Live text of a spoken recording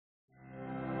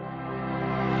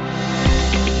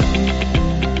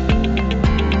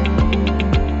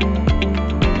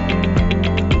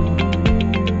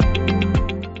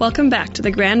Welcome back to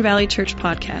the Grand Valley Church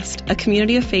Podcast, a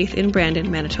community of faith in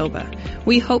Brandon, Manitoba.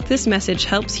 We hope this message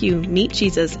helps you meet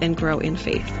Jesus and grow in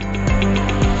faith.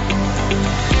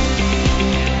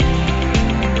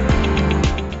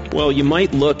 Well, you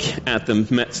might look at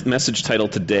the message title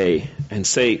today and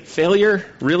say, failure?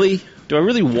 Really? Do I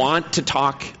really want to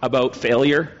talk about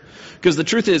failure? Because the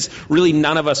truth is, really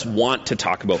none of us want to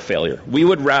talk about failure. We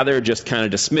would rather just kind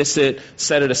of dismiss it,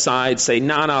 set it aside, say,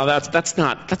 no, that's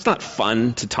not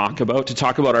fun to talk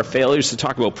about our failures, to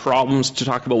talk about problems, to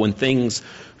talk about when things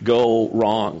go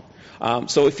wrong.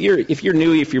 So if you're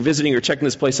new, if you're visiting or checking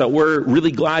this place out, we're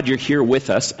really glad you're here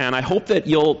with us, and I hope that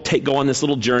you'll go on this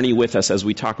little journey with us as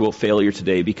we talk about failure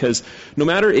today, because no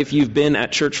matter if you've been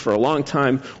at church for a long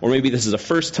time, or maybe this is the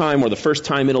first time or the first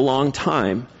time in a long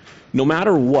time, no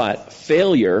matter what,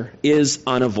 failure is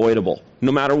unavoidable.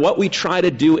 No matter what we try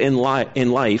to do in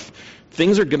life,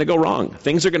 things are going to go wrong.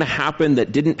 Things are going to happen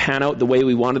that didn't pan out the way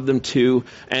we wanted them to,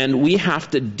 and we have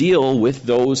to deal with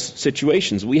those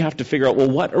situations. We have to figure out,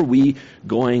 well, what are we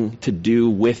going to do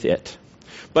with it?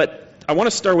 But I want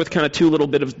to start with kind of two little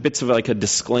bits of like a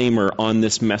disclaimer on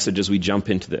this message as we jump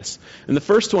into this. And the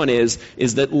first one is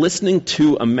that listening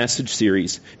to a message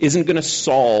series isn't going to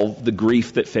solve the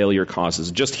grief that failure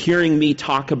causes. Just hearing me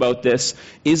talk about this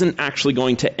isn't actually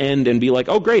going to end and be like,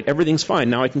 oh great, everything's fine,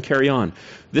 now I can carry on.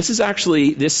 This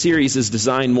series is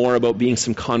designed more about being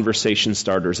some conversation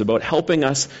starters, about helping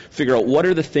us figure out what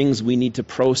are the things we need to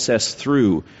process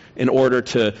through in order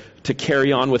to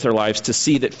carry on with our lives, to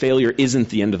see that failure isn't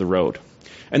the end of the road.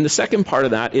 And the second part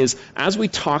of that is, as we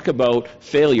talk about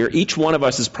failure, each one of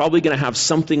us is probably going to have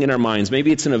something in our minds. Maybe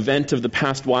it's an event of the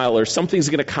past while, or something's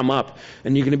going to come up,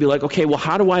 and you're going to be like, okay, well,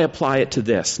 how do I apply it to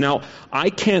this? Now,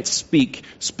 I can't speak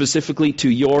specifically to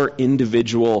your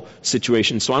individual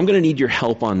situation, so I'm going to need your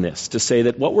help on this, to say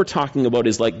that what we're talking about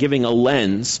is like giving a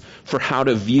lens for how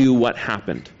to view what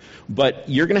happened. But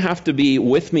you're going to have to be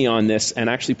with me on this and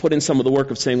actually put in some of the work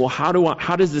of saying, well, how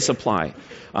does this apply?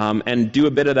 And do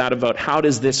a bit of that about how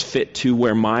does this fit to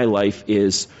where my life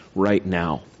is right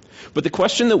now. But the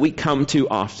question that we come to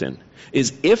often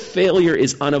is, if failure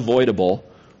is unavoidable,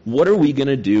 what are we going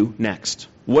to do next?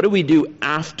 What do we do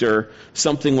after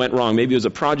something went wrong? Maybe it was a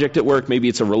project at work, maybe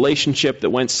it's a relationship that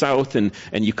went south and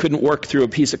you couldn't work through a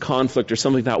piece of conflict or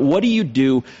something like that. What do you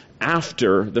do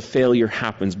after the failure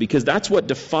happens? Because that's what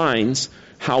defines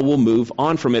how we'll move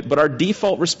on from it. But our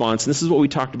default response, and this is what we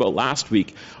talked about last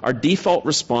week, our default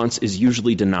response is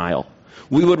usually denial.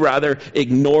 We would rather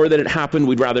ignore that it happened,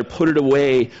 we'd rather put it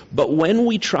away. But when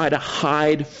we try to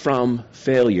hide from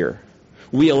failure,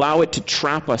 we allow it to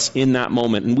trap us in that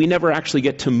moment, and we never actually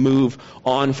get to move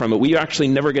on from it. We actually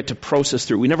never get to process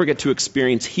through it. We never get to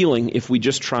experience healing if we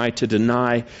just try to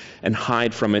deny and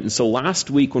hide from it. And so last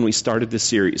week when we started this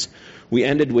series, we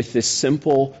ended with this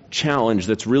simple challenge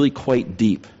that's really quite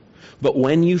deep. But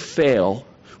when you fail,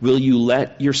 will you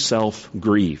let yourself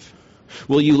grieve?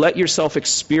 Will you let yourself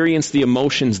experience the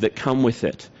emotions that come with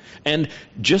it? And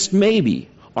just maybe,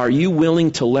 are you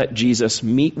willing to let Jesus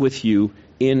meet with you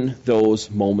in those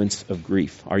moments of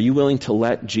grief? Are you willing to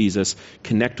let Jesus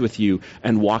connect with you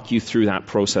and walk you through that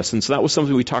process? And so that was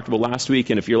something we talked about last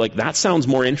week, and if you're like, that sounds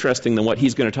more interesting than what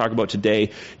he's going to talk about today,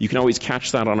 you can always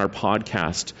catch that on our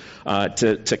podcast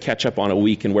to catch up on a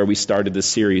week and where we started this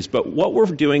series. But what we're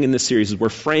doing in this series is we're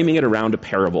framing it around a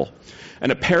parable.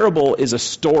 And a parable is a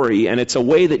story, and it's a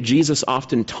way that Jesus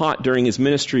often taught during his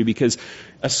ministry, because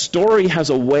a story has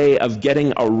a way of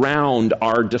getting around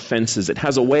our defenses. It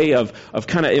has a way of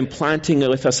kind of implanting it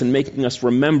with us and making us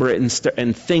remember it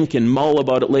and think and mull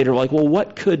about it later. Like, well,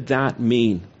 what could that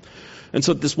mean? And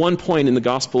so at this one point in the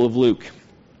Gospel of Luke,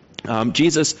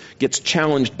 Jesus gets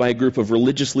challenged by a group of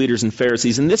religious leaders and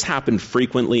Pharisees, and this happened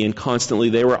frequently and constantly.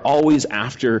 They were always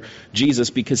after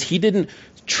Jesus because he didn't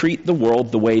treat the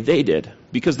world the way they did.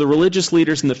 Because the religious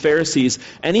leaders and the Pharisees,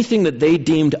 anything that they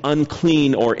deemed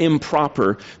unclean or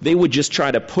improper, they would just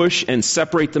try to push and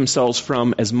separate themselves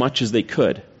from as much as they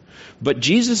could. But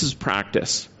Jesus'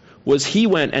 practice was he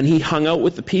went and he hung out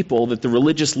with the people that the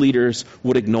religious leaders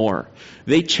would ignore.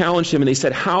 They challenged him and they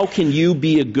said, how can you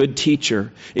be a good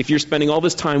teacher if you're spending all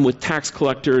this time with tax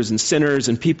collectors and sinners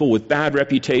and people with bad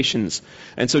reputations?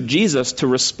 And so Jesus, to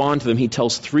respond to them, he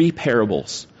tells 3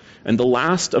 parables. And the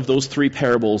last of those 3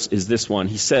 parables is this one.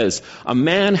 He says, a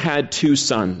man had 2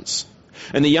 sons.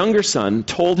 And the younger son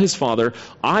told his father,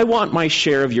 I want my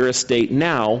share of your estate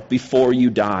now before you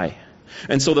die.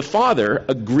 And so the father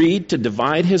agreed to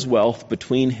divide his wealth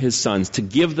between his sons, to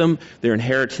give them their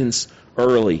inheritance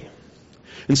early.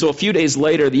 And so a few days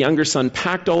later, the younger son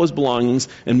packed all his belongings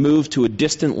and moved to a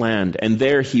distant land, and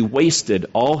there he wasted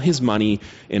all his money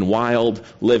in wild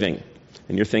living.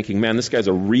 And you're thinking, man, this guy's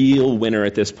a real winner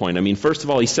at this point. I mean, first of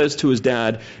all, he says to his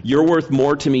dad, you're worth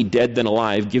more to me dead than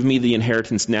alive. Give me the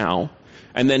inheritance now.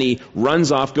 And then he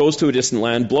runs off, goes to a distant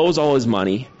land, blows all his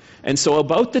money. And so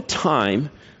about the time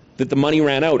that the money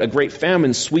ran out, a great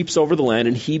famine sweeps over the land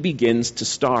and he begins to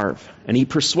starve. And he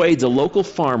persuades a local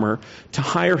farmer to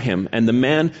hire him. And the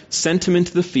man sent him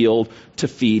into the field to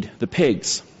feed the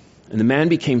pigs. And the man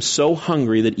became so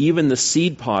hungry that even the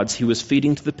seed pods he was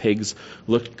feeding to the pigs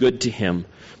looked good to him.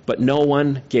 But no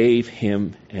one gave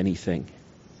him anything.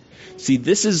 See,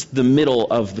 this is the middle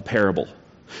of the parable.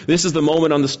 This is the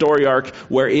moment on the story arc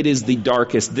where it is the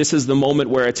darkest. This is the moment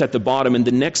where it's at the bottom. And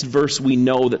the next verse, we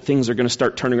know that things are going to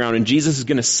start turning around. And Jesus is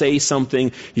going to say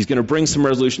something. He's going to bring some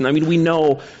resolution. I mean, we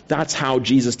know that's how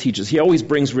Jesus teaches. He always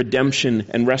brings redemption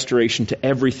and restoration to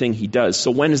everything he does.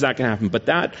 So when is that going to happen? But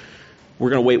that we're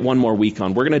going to wait one more week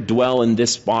on. We're going to dwell in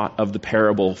this spot of the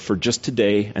parable for just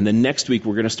today. And then next week,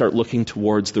 we're going to start looking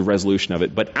towards the resolution of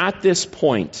it. But at this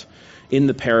point in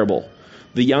the parable,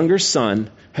 the younger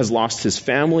son has lost his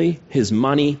family, his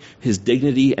money, his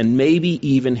dignity, and maybe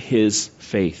even his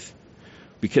faith.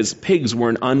 Because pigs were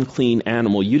an unclean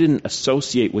animal. You didn't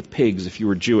associate with pigs if you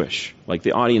were Jewish, like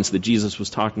the audience that Jesus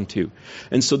was talking to.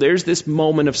 And so there's this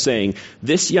moment of saying,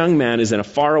 this young man is in a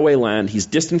faraway land. He's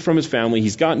distant from his family.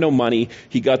 He's got no money.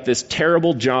 He got this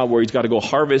terrible job where he's got to go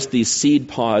harvest these seed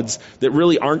pods that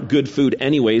really aren't good food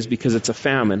anyways because it's a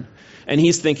famine. And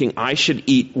he's thinking, I should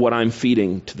eat what I'm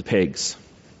feeding to the pigs.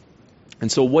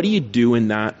 And so what do you do in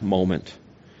that moment?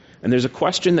 And there's a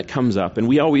question that comes up, and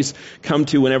we always come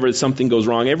to whenever something goes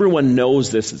wrong. Everyone knows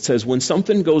this. It says, when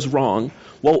something goes wrong,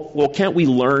 well, can't we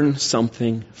learn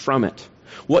something from it?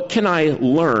 What can I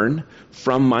learn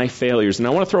from my failures? And I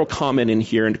want to throw a comment in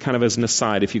here, and kind of as an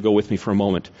aside, if you go with me for a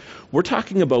moment. We're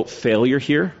talking about failure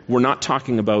here. We're not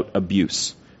talking about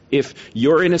abuse. If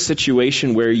you're in a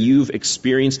situation where you've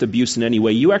experienced abuse in any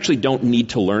way, you actually don't need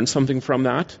to learn something from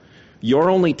that.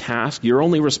 Your only task, your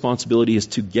only responsibility is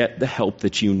to get the help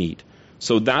that you need.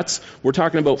 So we're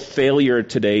talking about failure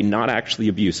today, not actually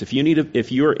abuse. If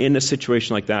you're in a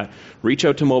situation like that, reach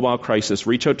out to Mobile Crisis,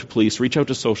 reach out to police, reach out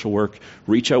to social work,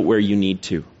 reach out where you need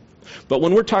to. But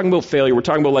when we're talking about failure, we're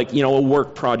talking about a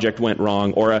work project went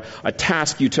wrong, or a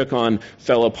task you took on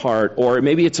fell apart, or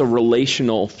maybe it's a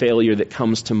relational failure that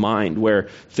comes to mind where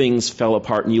things fell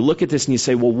apart. And you look at this and you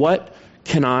say, well, what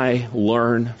can I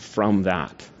learn from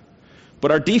that? But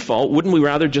our default, wouldn't we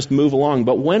rather just move along?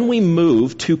 But when we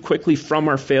move too quickly from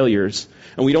our failures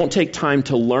and we don't take time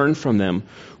to learn from them,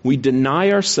 we deny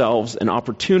ourselves an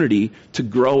opportunity to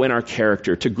grow in our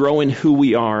character, to grow in who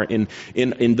we are, in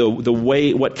the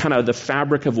way, what kind of the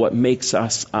fabric of what makes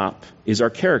us up is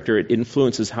our character. It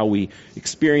influences how we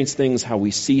experience things, how we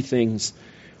see things.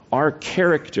 Our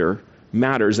character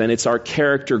matters, and it's our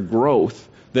character growth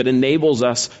that enables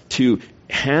us to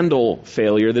handle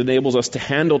failure, that enables us to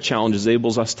handle challenges,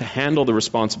 enables us to handle the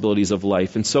responsibilities of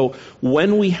life. And so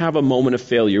when we have a moment of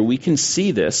failure, we can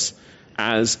see this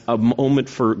as a moment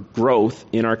for growth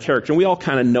in our character. And we all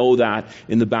kind of know that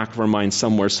in the back of our mind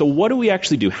somewhere. So what do we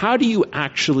actually do? How do you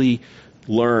actually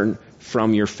learn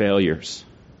from your failures?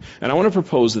 And I want to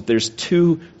propose that there's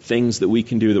two things that we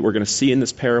can do that we're going to see in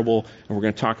this parable and we're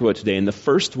going to talk about today. And the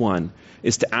first one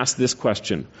is to ask this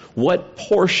question: what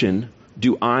portion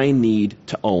do I need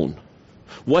to own?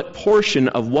 What portion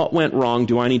of what went wrong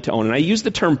do I need to own? And I use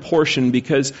the term portion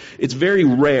because it's very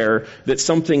rare that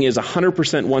something is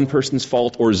 100% one person's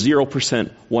fault or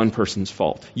 0% one person's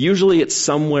fault. Usually it's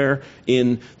somewhere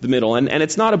in the middle. And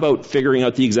it's not about figuring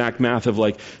out the exact math of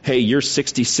hey, you're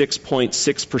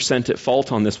 66.6% at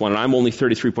fault on this one and I'm only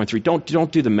 33.3.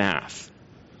 Don't do the math.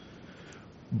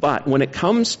 But when it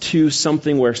comes to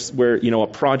something where a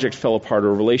project fell apart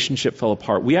or a relationship fell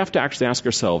apart, we have to actually ask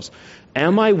ourselves,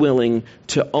 am I willing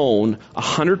to own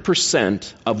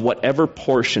 100% of whatever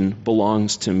portion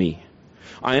belongs to me?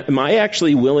 Am I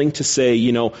actually willing to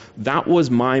say, that was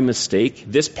my mistake.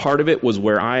 This part of it was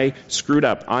where I screwed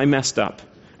up. I messed up.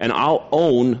 And I'll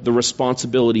own the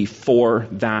responsibility for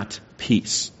that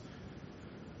piece.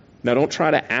 Now, don't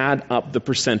try to add up the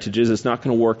percentages. It's not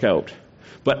going to work out.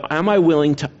 But am I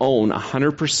willing to own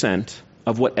 100%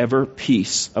 of whatever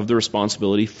piece of the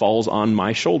responsibility falls on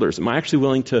my shoulders? Am I actually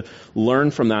willing to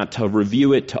learn from that, to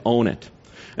review it, to own it?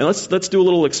 And let's do a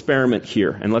little experiment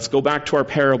here, and let's go back to our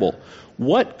parable.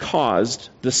 What caused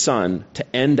the son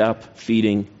to end up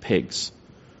feeding pigs?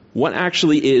 What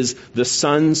actually is the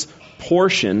son's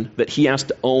portion that he has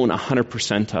to own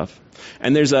 100% of?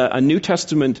 And there's a New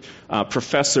Testament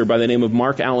professor by the name of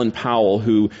Mark Allen Powell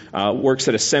who works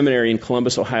at a seminary in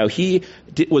Columbus, Ohio. He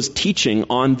was teaching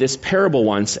on this parable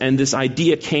once, and this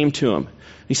idea came to him.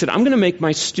 He said, I'm going to make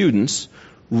my students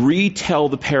retell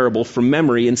the parable from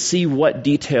memory and see what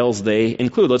details they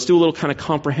include. Let's do a little kind of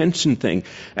comprehension thing.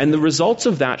 And the results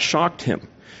of that shocked him.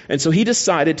 And so he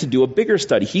decided to do a bigger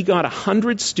study. He got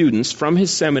 100 students from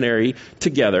his seminary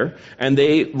together, and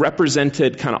they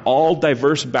represented kind of all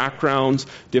diverse backgrounds,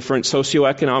 different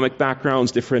socioeconomic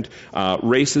backgrounds, different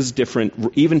races,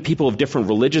 even people of different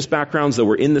religious backgrounds that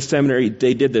were in the seminary.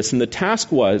 They did this. And the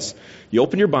task was, you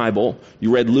open your Bible,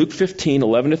 you read Luke 15,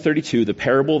 11 to 32, the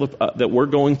parable that we're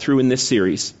going through in this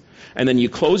series, and then you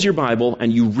close your Bible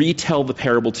and you retell the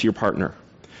parable to your partner.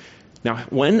 Now,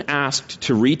 when asked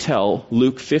to retell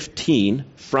Luke 15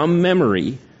 from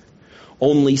memory,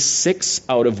 only 6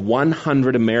 out of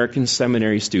 100 American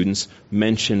seminary students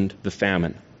mentioned the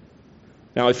famine.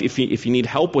 Now, if you need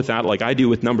help with that, like I do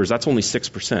with numbers, that's only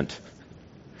 6%.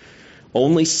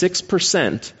 Only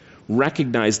 6%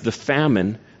 recognized the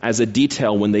famine as a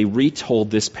detail when they retold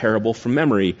this parable from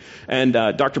memory. And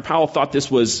Dr. Powell thought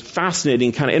this was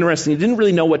fascinating, kind of interesting. He didn't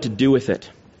really know what to do with it.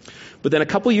 But then a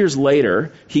couple years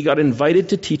later, he got invited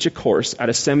to teach a course at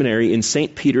a seminary in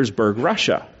St. Petersburg,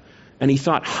 Russia. And he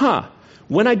thought,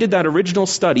 when I did that original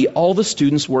study, all the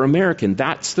students were American.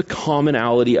 That's the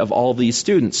commonality of all these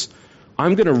students.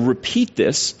 I'm going to repeat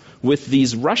this with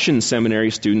these Russian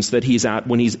seminary students that he's at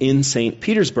when he's in St.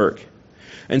 Petersburg.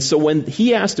 And so when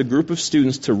he asked a group of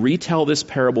students to retell this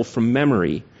parable from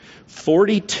memory,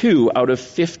 42 out of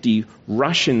 50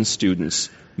 Russian students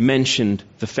mentioned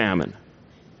the famine.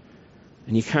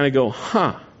 And you kind of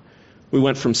go, we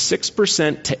went from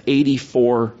 6% to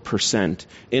 84%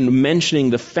 in mentioning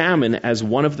the famine as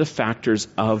one of the factors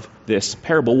of this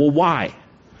parable. Well, why?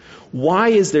 Why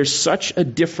is there such a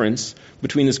difference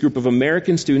between this group of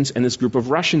American students and this group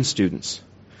of Russian students?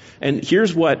 And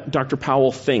here's what Dr.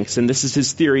 Powell thinks, and this is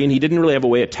his theory, and he didn't really have a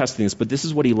way of testing this, but this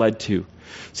is what he led to.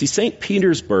 See, St.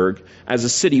 Petersburg as a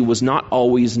city was not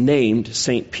always named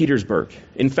St. Petersburg.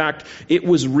 In fact, it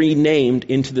was renamed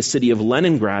into the city of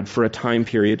Leningrad for a time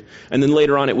period, and then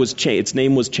later on its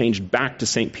name was changed back to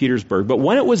St. Petersburg. But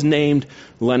when it was named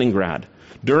Leningrad,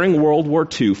 during World War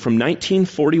II, from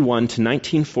 1941 to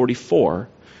 1944,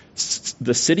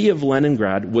 the city of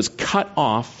Leningrad was cut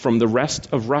off from the rest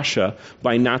of Russia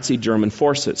by Nazi German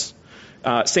forces.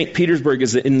 St. Petersburg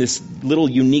is in this little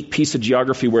unique piece of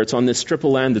geography where it's on this strip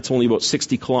of land that's only about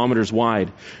 60 kilometers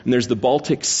wide. And there's the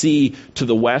Baltic Sea to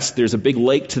the west, there's a big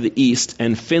lake to the east,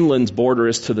 and Finland's border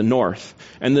is to the north.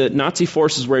 And the Nazi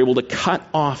forces were able to cut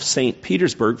off St.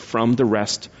 Petersburg from the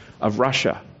rest of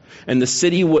Russia. And the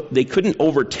city, they couldn't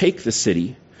overtake the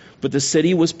city, but the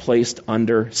city was placed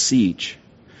under siege.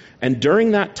 And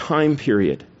during that time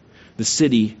period, the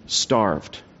city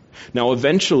starved. Now,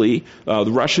 eventually,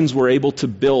 the Russians were able to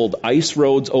build ice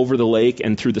roads over the lake,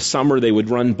 and through the summer they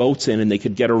would run boats in and they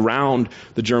could get around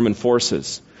the German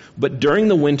forces. But during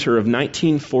the winter of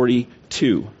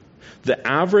 1942, the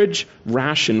average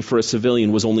ration for a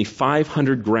civilian was only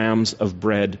 500 grams of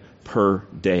bread per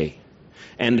day.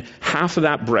 And half of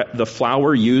that bread, the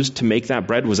flour used to make that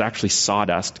bread was actually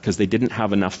sawdust because they didn't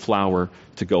have enough flour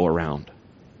to go around.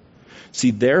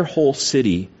 See, their whole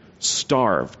city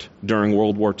starved during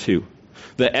World War II.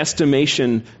 The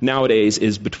estimation nowadays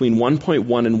is between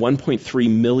 1.1 and 1.3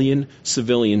 million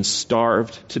civilians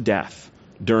starved to death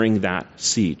during that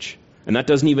siege. And that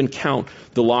doesn't even count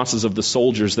the losses of the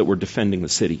soldiers that were defending the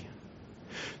city.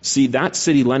 See, that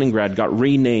city, Leningrad, got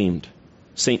renamed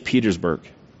St. Petersburg.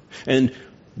 And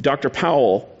Dr.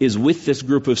 Powell is with this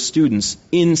group of students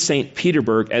in St.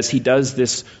 Petersburg as he does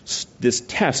this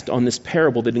test on this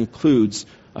parable that includes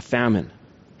a famine.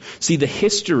 See, the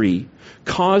history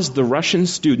caused the Russian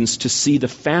students to see the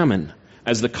famine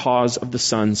as the cause of the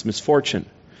son's misfortune.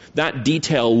 That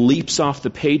detail leaps off the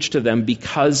page to them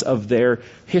because of their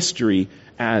history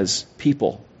as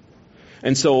people.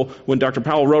 And so when Dr.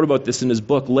 Powell wrote about this in his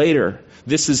book later,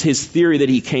 this is his theory that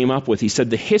he came up with. He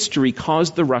said the history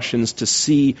caused the Russians to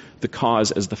see the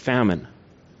cause as the famine.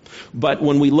 But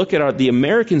when we look at the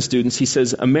American students, he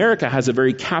says America has a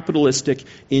very capitalistic,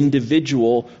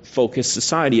 individual-focused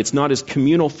society. It's not as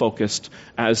communal-focused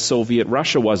as Soviet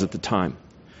Russia was at the time.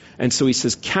 And so he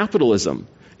says capitalism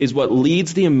is what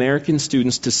leads the American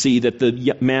students to see that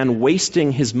the man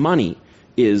wasting his money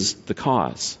is the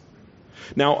cause.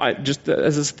 Now, just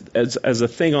as a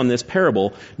thing on this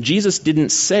parable, Jesus didn't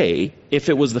say if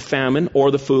it was the famine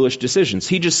or the foolish decisions.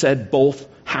 He just said both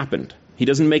happened.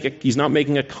 He's not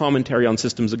making a commentary on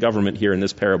systems of government here in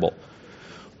this parable.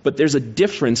 But there's a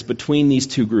difference between these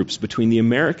two groups, between the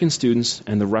American students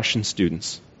and the Russian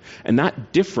students. And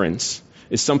that difference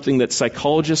is something that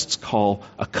psychologists call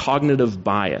a cognitive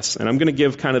bias. And I'm going to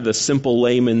give kind of the simple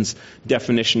layman's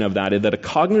definition of that a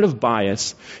cognitive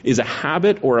bias is a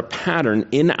habit or a pattern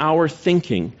in our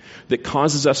thinking that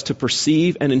causes us to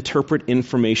perceive and interpret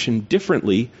information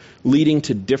differently, leading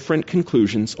to different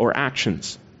conclusions or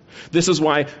actions. This is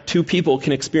why two people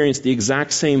can experience the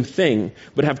exact same thing,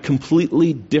 but have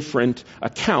completely different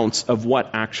accounts of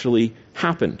what actually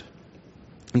happened.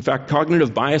 In fact,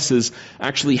 cognitive biases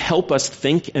actually help us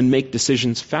think and make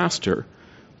decisions faster,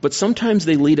 but sometimes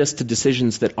they lead us to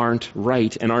decisions that aren't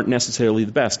right and aren't necessarily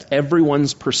the best.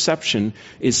 Everyone's perception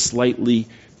is slightly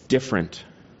different.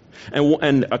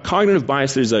 And a cognitive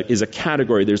bias is a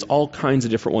category. There's all kinds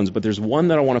of different ones, but there's one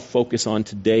that I want to focus on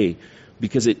today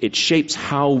because it shapes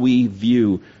how we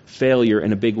view failure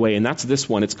in a big way, and that's this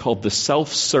one. It's called the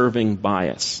self-serving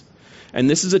bias. And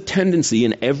this is a tendency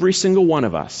in every single one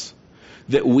of us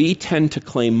that we tend to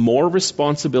claim more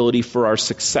responsibility for our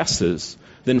successes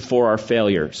than for our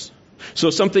failures. So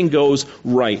if something goes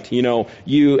right,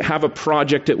 you have a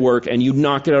project at work and you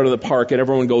knock it out of the park and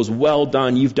everyone goes, well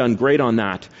done, you've done great on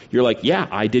that. You're like, yeah,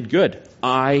 I did good.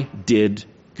 I did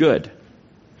good.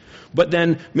 But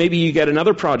then maybe you get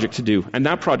another project to do, and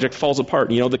that project falls apart.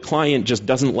 The client just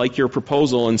doesn't like your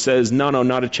proposal and says, no,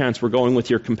 not a chance, we're going with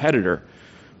your competitor.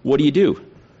 What do?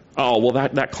 Oh, well,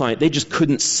 that client, they just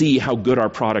couldn't see how good our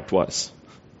product was.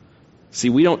 See,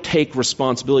 we don't take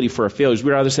responsibility for our failures.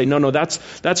 We rather say, no,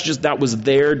 that was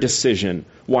their decision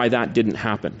why that didn't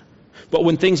happen. But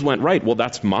when things went right, well,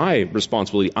 that's my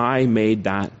responsibility. I made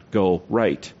that go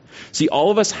right. See,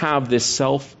 all of us have this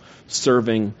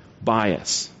self-serving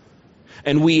bias.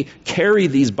 And we carry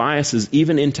these biases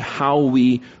even into how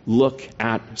we look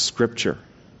at Scripture.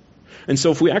 And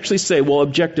so if we actually say, well,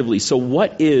 objectively, so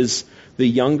what is the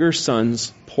younger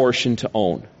son's portion to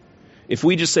own? If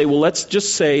we just say, well, let's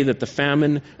just say that the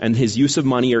famine and his use of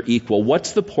money are equal,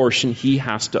 what's the portion he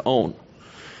has to own?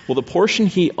 Well, the portion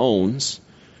he owns,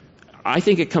 I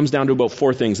think it comes down to about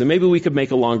four things. And maybe we could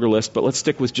make a longer list, but let's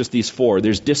stick with just these four.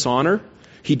 There's dishonor.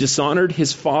 He dishonored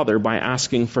his father by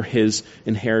asking for his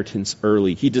inheritance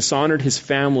early. He dishonored his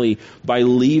family by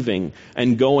leaving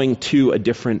and going to a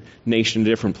different nation, a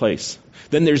different place.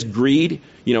 Then there's greed.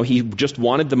 He just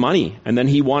wanted the money. And then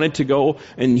he wanted to go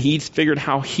and he figured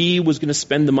how he was going to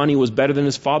spend the money was better than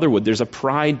his father would. There's a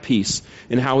pride piece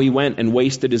in how he went and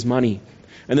wasted his money.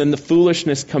 And then the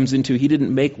foolishness comes into he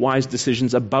didn't make wise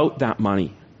decisions about that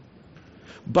money.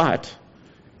 But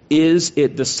is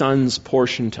it the son's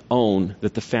portion to own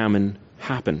that the famine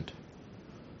happened?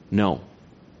 No.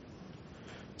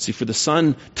 See, for the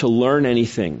son to learn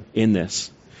anything in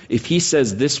this, if he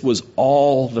says this was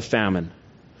all the famine,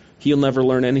 he'll never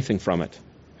learn anything from it.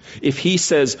 If he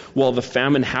says, well, the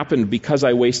famine happened because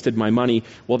I wasted my money,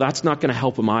 well, that's not going to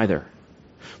help him either.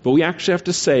 But we actually have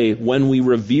to say, when we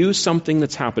review something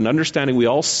that's happened, understanding we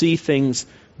all see things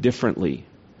differently,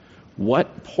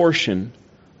 what portion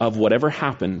of whatever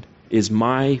happened is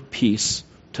my piece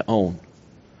to own?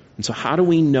 And so how do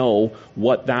we know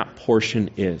what that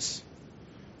portion is?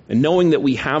 And knowing that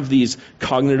we have these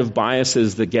cognitive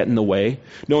biases that get in the way,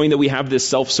 knowing that we have this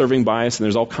self-serving bias, and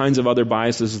there's all kinds of other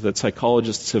biases that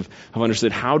psychologists have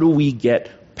understood, how do we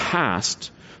get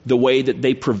past the way that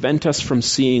they prevent us from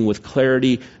seeing with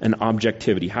clarity and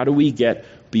objectivity? How do we get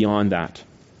beyond that?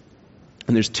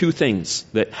 And there's two things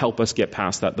that help us get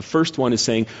past that. The first one is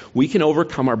saying we can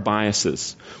overcome our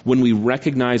biases when we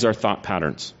recognize our thought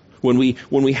patterns. When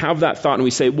we have that thought and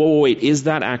we say, whoa, wait, is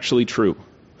that actually true?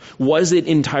 Was it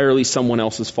entirely someone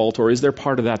else's fault, or is there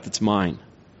part of that that's mine?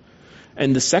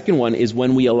 And the second one is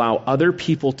when we allow other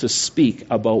people to speak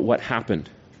about what happened.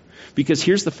 Because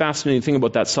here's the fascinating thing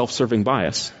about that self-serving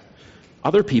bias.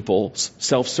 Other people's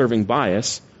self-serving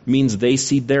bias means they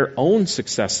see their own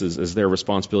successes as their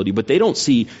responsibility, but they don't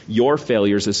see your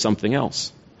failures as something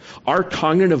else. Our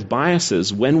cognitive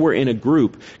biases, when we're in a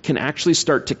group, can actually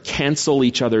start to cancel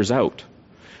each other's out.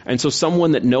 And so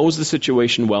someone that knows the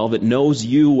situation well, that knows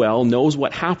you well, knows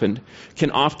what happened,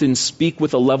 can often speak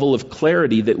with a level of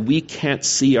clarity that we can't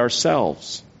see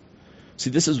ourselves. See,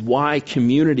 this is why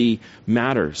community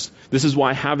matters. This is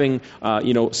why having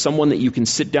someone that you can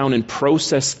sit down and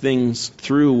process things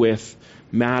through with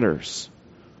matters.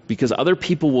 Because other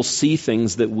people will see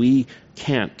things that we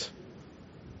can't.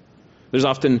 There's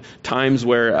often times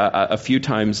where, a few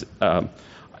times,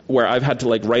 where I've had to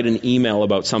write an email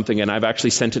about something, and I've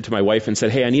actually sent it to my wife and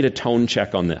said, hey, I need a tone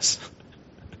check on this.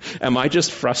 Am I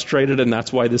just frustrated and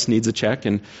that's why this needs a check?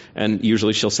 And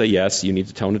usually she'll say, yes, you need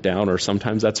to tone it down, or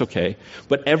sometimes that's okay.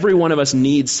 But every one of us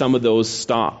needs some of those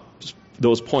stops,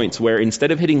 those points where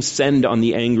instead of hitting send on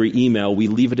the angry email, we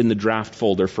leave it in the draft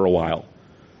folder for a while.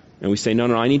 And we say,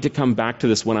 no, I need to come back to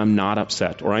this when I'm not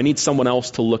upset. Or I need someone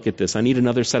else to look at this. I need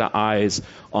another set of eyes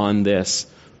on this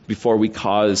before we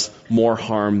cause more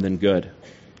harm than good.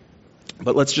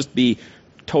 But let's just be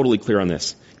totally clear on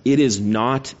this. It is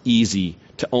not easy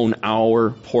to own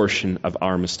our portion of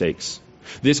our mistakes.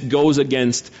 This goes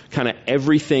against kind of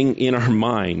everything in our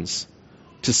minds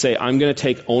to say, I'm going to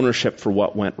take ownership for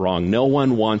what went wrong. No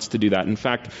one wants to do that. In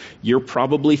fact, you're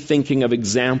probably thinking of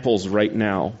examples right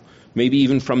now, maybe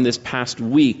even from this past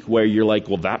week, where you're like,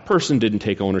 well, that person didn't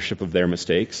take ownership of their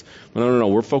mistakes. Well, no,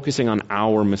 we're focusing on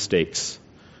our mistakes.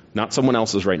 Not someone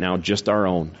else's right now, just our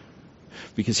own.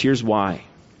 Because here's why.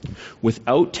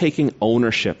 Without taking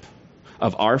ownership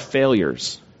of our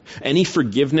failures, any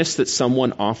forgiveness that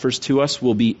someone offers to us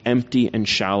will be empty and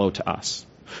shallow to us.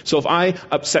 So if I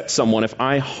upset someone, if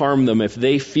I harm them, if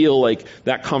they feel like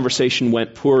that conversation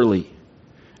went poorly,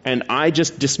 and I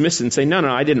just dismiss it and say, no,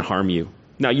 I didn't harm you.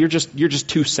 No, you're just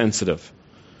too sensitive.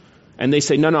 And they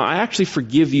say, no, I actually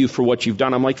forgive you for what you've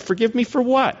done. I'm like, forgive me for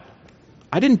what?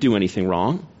 I didn't do anything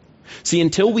wrong. See,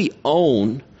 until we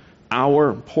own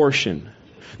our portion,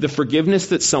 the forgiveness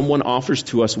that someone offers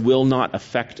to us will not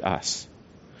affect us.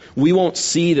 We won't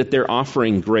see that they're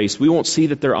offering grace. We won't see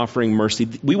that they're offering mercy.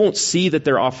 We won't see that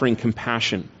they're offering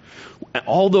compassion.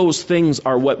 All those things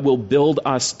are what will build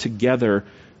us together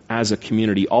as a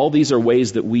community. All these are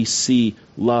ways that we see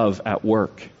love at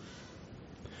work.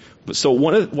 So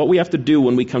what we have to do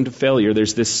when we come to failure,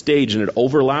 there's this stage, and it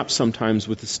overlaps sometimes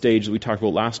with the stage that we talked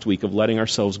about last week of letting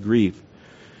ourselves grieve.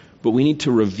 But we need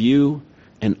to review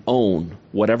and own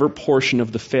whatever portion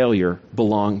of the failure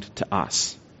belonged to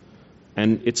us.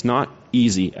 And it's not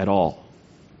easy at all.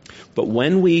 But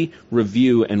when we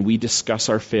review and we discuss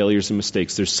our failures and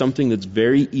mistakes, there's something that's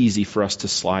very easy for us to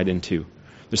slide into.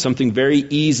 There's something very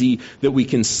easy that we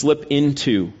can slip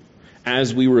into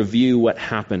as we review what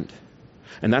happened.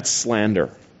 And that's slander.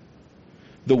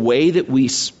 The way that we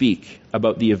speak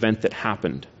about the event that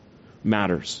happened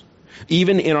matters.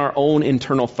 Even in our own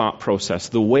internal thought process,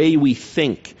 the way we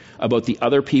think about the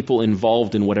other people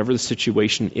involved in whatever the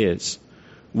situation is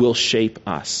will shape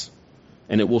us.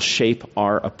 And it will shape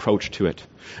our approach to it.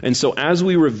 And so as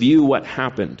we review what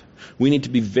happened, we need to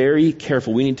be very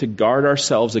careful. We need to guard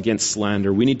ourselves against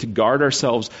slander. We need to guard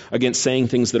ourselves against saying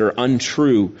things that are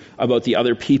untrue about the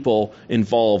other people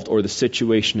involved or the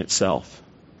situation itself.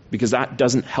 Because that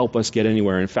doesn't help us get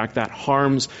anywhere. In fact,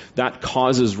 that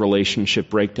causes relationship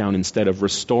breakdown instead of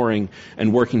restoring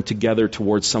and working together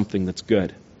towards something that's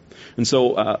good. And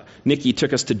so Nikki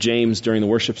took us to James during the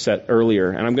worship set earlier.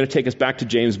 And I'm going to take us back to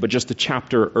James, but just a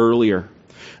chapter earlier.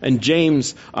 And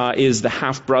James is the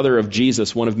half-brother of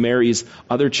Jesus, one of Mary's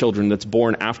other children that's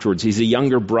born afterwards. He's a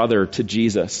younger brother to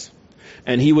Jesus.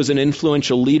 And he was an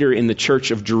influential leader in the church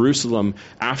of Jerusalem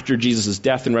after Jesus'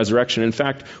 death and resurrection. In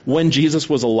fact, when Jesus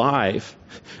was alive,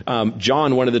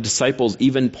 John, one of the disciples,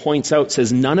 even points out,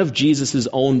 says, none of Jesus'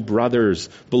 own brothers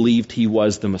believed he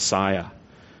was the Messiah.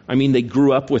 I mean, they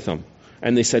grew up with him.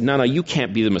 And they said, no, you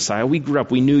can't be the Messiah. We grew up,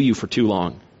 we knew you for too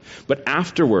long. But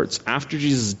afterwards, after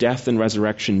Jesus' death and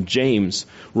resurrection, James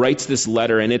writes this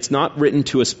letter, and it's not written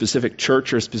to a specific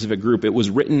church or a specific group. It was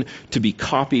written to be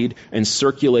copied and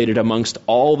circulated amongst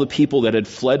all the people that had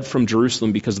fled from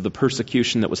Jerusalem because of the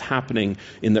persecution that was happening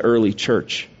in the early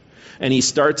church. And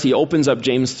he opens up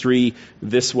James 3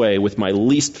 this way with my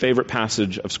least favorite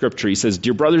passage of Scripture. He says,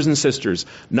 Dear brothers and sisters,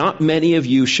 not many of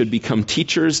you should become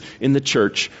teachers in the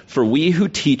church, for we who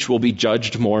teach will be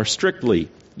judged more strictly.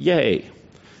 Yay.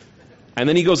 And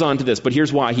then he goes on to this, but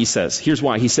here's why he says.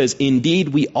 He says, indeed,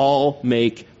 we all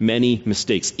make many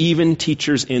mistakes, even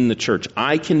teachers in the church.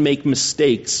 I can make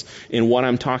mistakes in what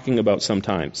I'm talking about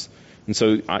sometimes. And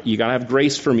so you got to have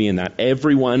grace for me in that.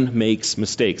 Everyone makes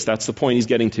mistakes. That's the point he's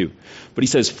getting to. But he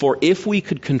says, for if we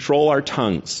could control our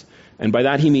tongues, and by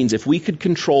that he means if we could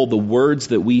control the words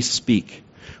that we speak,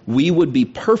 we would be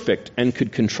perfect and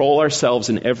could control ourselves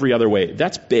in every other way.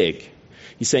 That's big.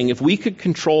 He's saying if we could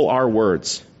control our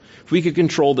words, if we could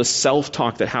control the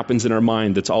self-talk that happens in our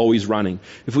mind that's always running,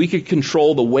 if we could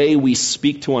control the way we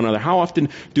speak to one another, how often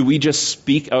do we just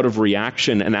speak out of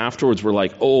reaction and afterwards we're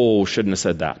like, oh, shouldn't have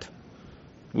said that?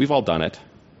 We've all done it.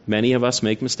 Many of us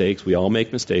make mistakes. We all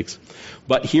make mistakes.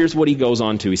 But here's what he goes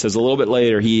on to. He says a little bit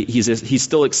later, he's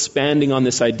still expanding on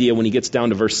this idea when he gets down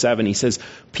to verse 7. He says,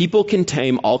 people can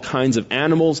tame all kinds of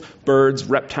animals, birds,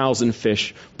 reptiles, and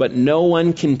fish, but no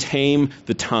one can tame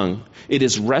the tongue. It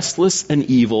is restless and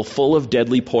evil, full of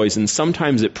deadly poison.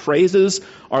 Sometimes it praises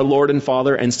our Lord and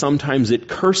Father, and sometimes it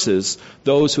curses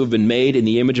those who have been made in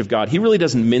the image of God. He really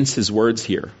doesn't mince his words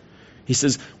here. He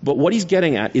says, but what he's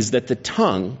getting at is that the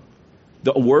tongue,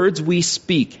 the words we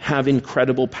speak, have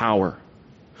incredible power.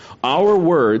 Our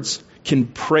words can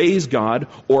praise God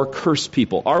or curse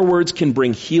people. Our words can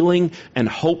bring healing and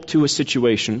hope to a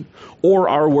situation, or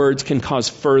our words can cause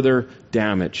further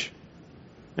damage.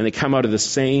 And they come out of the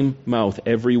same mouth,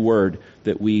 every word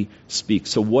that we speak.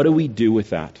 So what do we do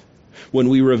with that? When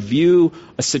we review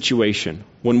a situation,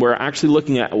 when we're actually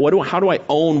looking at how do I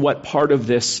own what part of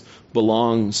this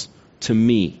belongs to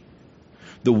me?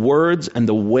 The words and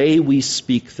the way we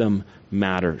speak them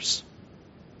matters.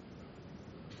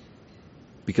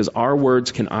 Because our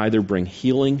words can either bring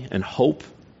healing and hope,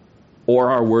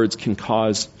 or our words can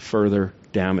cause further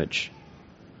damage.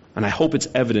 And I hope it's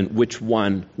evident which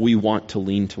one we want to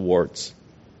lean towards.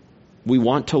 We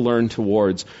want to learn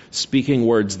towards speaking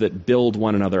words that build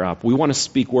one another up. We want to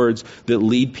speak words that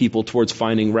lead people towards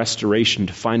finding restoration,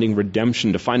 to finding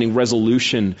redemption, to finding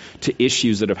resolution to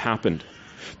issues that have happened.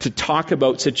 To talk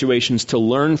about situations, to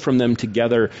learn from them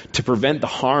together, to prevent the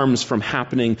harms from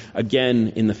happening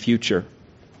again in the future.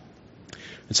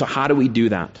 And so how do we do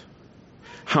that?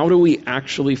 How do we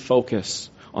actually focus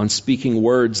on speaking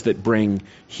words that bring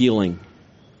healing?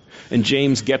 And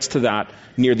James gets to that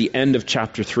near the end of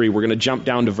chapter 3. We're going to jump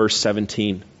down to verse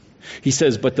 17. He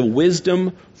says, but the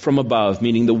wisdom from above,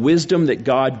 meaning the wisdom that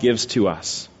God gives to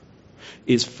us,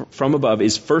 is from above,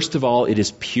 is first of all, it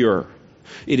is pure.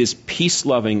 It is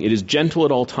peace-loving, it is gentle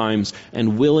at all times,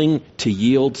 and willing to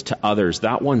yield to others.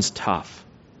 That one's tough.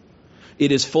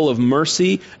 It is full of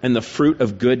mercy and the fruit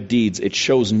of good deeds. It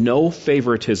shows no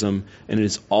favoritism, and it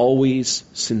is always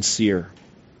sincere.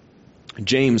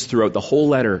 James, throughout the whole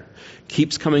letter,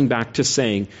 keeps coming back to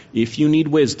saying, if you need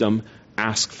wisdom,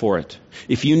 ask for it.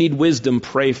 If you need wisdom,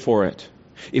 pray for it.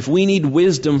 If we need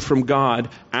wisdom from God,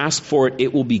 ask for it.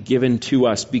 It will be given to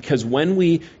us. Because when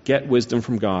we get wisdom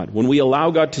from God, when we allow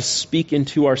God to speak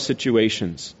into our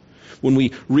situations, when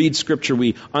we read Scripture,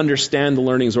 we understand the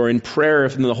learnings, or in prayer,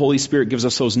 if the Holy Spirit gives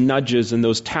us those nudges and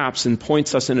those taps and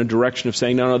points us in a direction of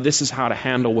saying, no, this is how to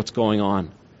handle what's going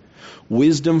on.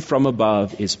 Wisdom from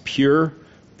above is pure,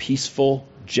 peaceful,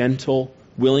 gentle,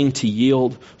 willing to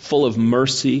yield, full of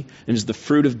mercy, and is the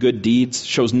fruit of good deeds,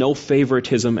 shows no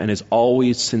favoritism, and is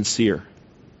always sincere.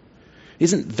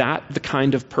 Isn't that the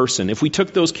kind of person, if we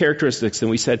took those characteristics and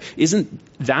we said, isn't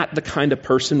that the kind of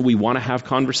person we want to have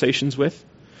conversations with?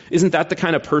 Isn't that the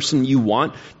kind of person you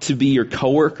want to be your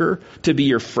coworker, to be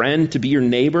your friend, to be your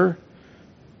neighbor?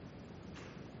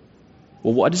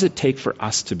 Well, what does it take for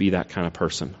us to be that kind of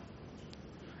person?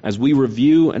 As we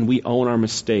review and we own our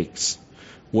mistakes,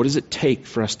 what does it take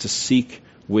for us to seek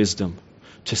wisdom,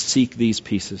 to seek these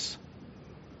pieces?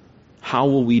 How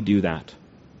will we do that?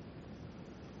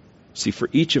 See, for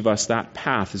each of us, that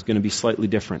path is going to be slightly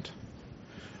different.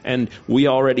 And we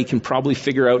already can probably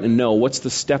figure out and know what's the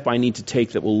step I need to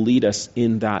take that will lead us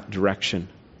in that direction.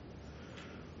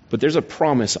 But there's a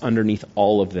promise underneath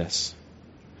all of this.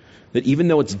 That even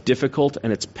though it's difficult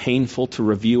and it's painful to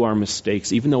review our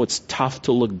mistakes, even though it's tough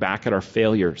to look back at our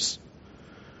failures,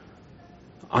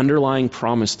 underlying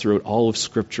promise throughout all of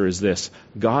Scripture is this: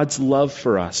 God's love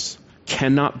for us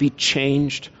cannot be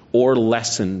changed or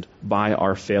lessened by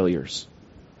our failures.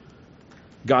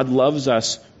 God loves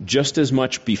us just as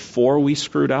much before we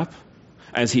screwed up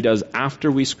as He does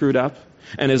after we screwed up,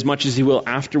 and as much as He will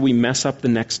after we mess up the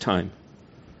next time.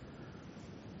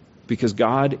 Because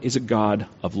God is a God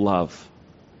of love.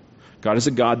 God is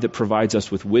a God that provides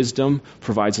us with wisdom,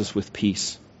 provides us with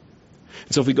peace.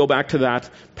 And so if we go back to that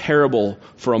parable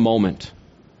for a moment,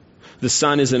 the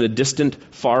son is in a distant,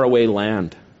 faraway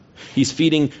land. He's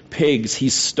feeding pigs.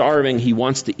 He's starving. He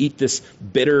wants to eat this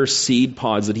bitter seed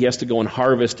pods that he has to go and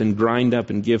harvest and grind up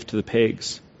and give to the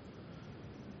pigs.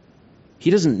 He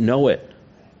doesn't know it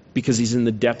because he's in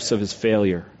the depths of his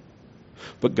failure.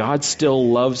 But God still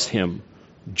loves him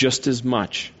just as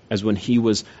much as when he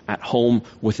was at home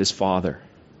with his father.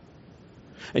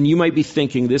 And you might be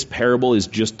thinking this parable is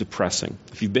just depressing.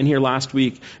 If you've been here last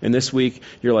week and this week,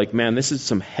 you're like, man, this is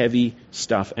some heavy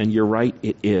stuff. And you're right,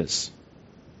 it is.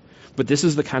 But this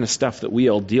is the kind of stuff that we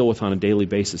all deal with on a daily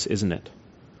basis, isn't it?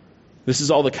 This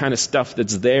is all the kind of stuff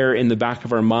that's there in the back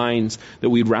of our minds that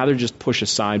we'd rather just push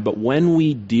aside. But when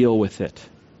we deal with it,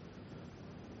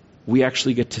 we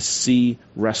actually get to see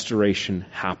restoration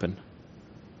happen.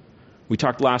 We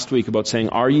talked last week about saying,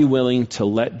 are you willing to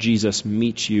let Jesus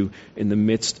meet you in the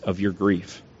midst of your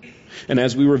grief? And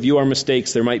as we review our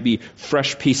mistakes, there might be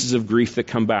fresh pieces of grief that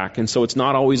come back. And so it's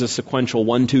not always a sequential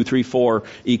 1, 2, 3, 4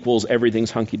 equals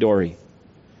everything's hunky-dory.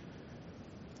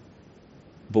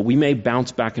 But we may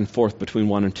bounce back and forth between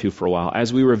 1 and 2 for a while.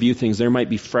 As we review things, there might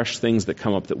be fresh things that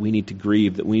come up that we need to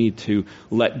grieve, that we need to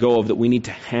let go of, that we need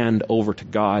to hand over to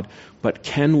God. But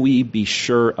can we be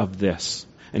sure of this?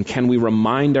 And can we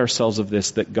remind ourselves of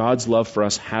this, that God's love for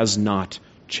us has not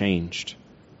changed?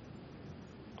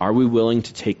 Are we willing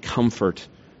to take comfort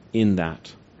in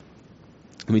that?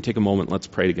 Let me take a moment. Let's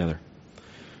pray together.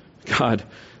 God,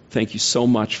 thank you so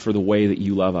much for the way that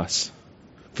you love us,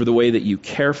 for the way that you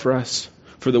care for us,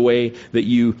 for the way that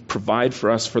you provide for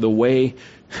us, for the way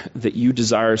that you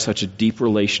desire such a deep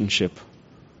relationship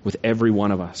with every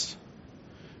one of us.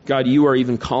 God, you are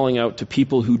even calling out to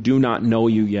people who do not know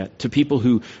you yet, to people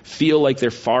who feel like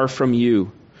they're far from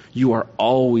you. You are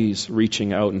always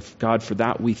reaching out, and God, for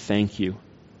that we thank you.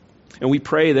 And we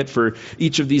pray that for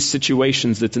each of these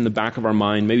situations that's in the back of our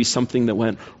mind, maybe something that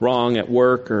went wrong at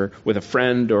work or with a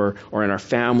friend or in our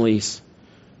families,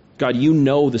 God, you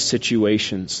know the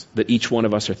situations that each one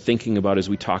of us are thinking about as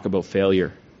we talk about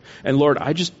failure. And Lord,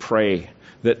 I just pray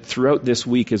that throughout this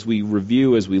week, as we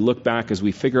review, as we look back, as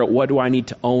we figure out what do I need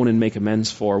to own and make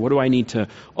amends for, what do I need to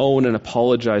own and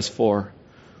apologize for,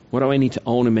 what do I need to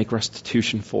own and make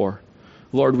restitution for,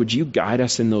 Lord, would you guide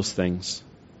us in those things?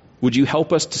 Would you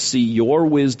help us to see your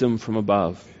wisdom from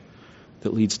above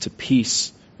that leads to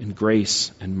peace and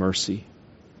grace and mercy?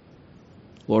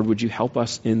 Lord, would you help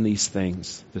us in these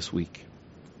things this week?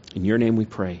 In your name we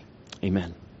pray.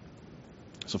 Amen.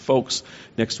 So folks,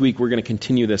 next week we're going to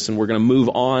continue this, and we're going to move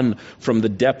on from the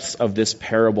depths of this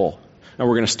parable. And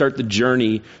we're going to start the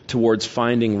journey towards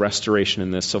finding restoration in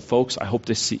this. So folks, I hope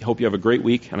you have a great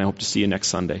week, and I hope to see you next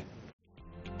Sunday.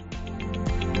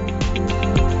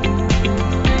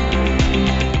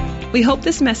 We hope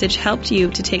this message helped you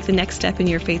to take the next step in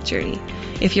your faith journey.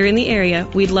 If you're in the area,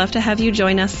 we'd love to have you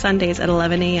join us Sundays at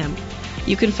 11 a.m.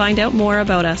 You can find out more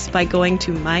about us by going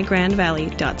to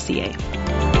mygrandvalley.ca.